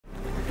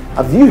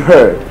Have you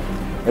heard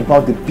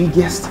about the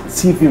biggest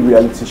TV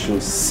reality show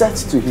set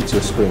to hit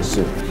your screen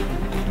soon?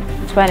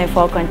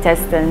 24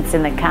 contestants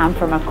in the camp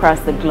from across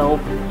the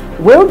globe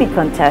will be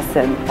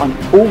contesting on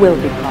who will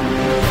become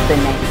the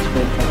next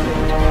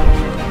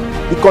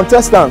Realtor. The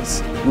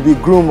contestants will be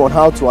groomed on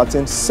how to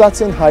attain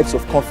certain heights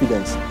of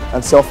confidence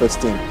and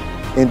self-esteem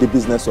in the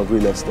business of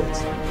real estate.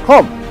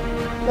 Come,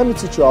 let me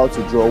teach you how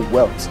to draw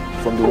wealth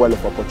from the well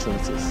of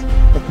opportunities.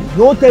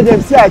 Don't tell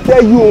them, say I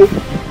tell you.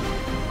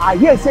 I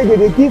hear say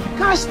they give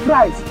cash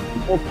prize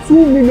of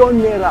 2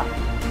 million naira,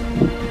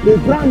 the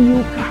brand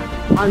new car,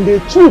 and the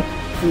trip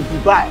to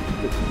Dubai.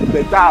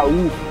 Better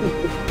roof.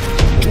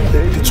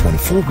 The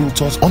 24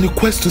 realtors on a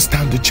quest to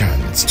stand a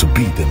chance to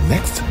be the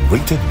next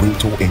rated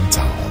realtor in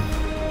town.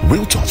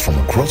 Realtors from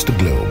across the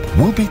globe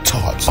will be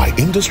taught by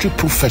industry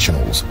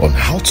professionals on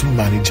how to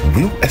manage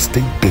real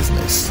estate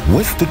business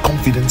with the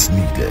confidence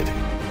needed.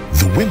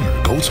 The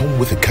winner goes home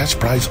with a cash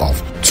prize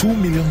of 2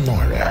 million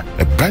naira,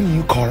 a brand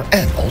new car,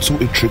 and also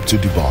a trip to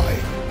Dubai.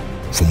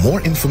 For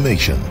more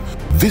information,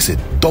 visit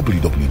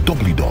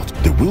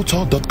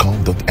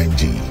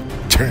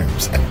www.therealtor.com.ng.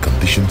 Terms and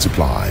conditions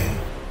apply.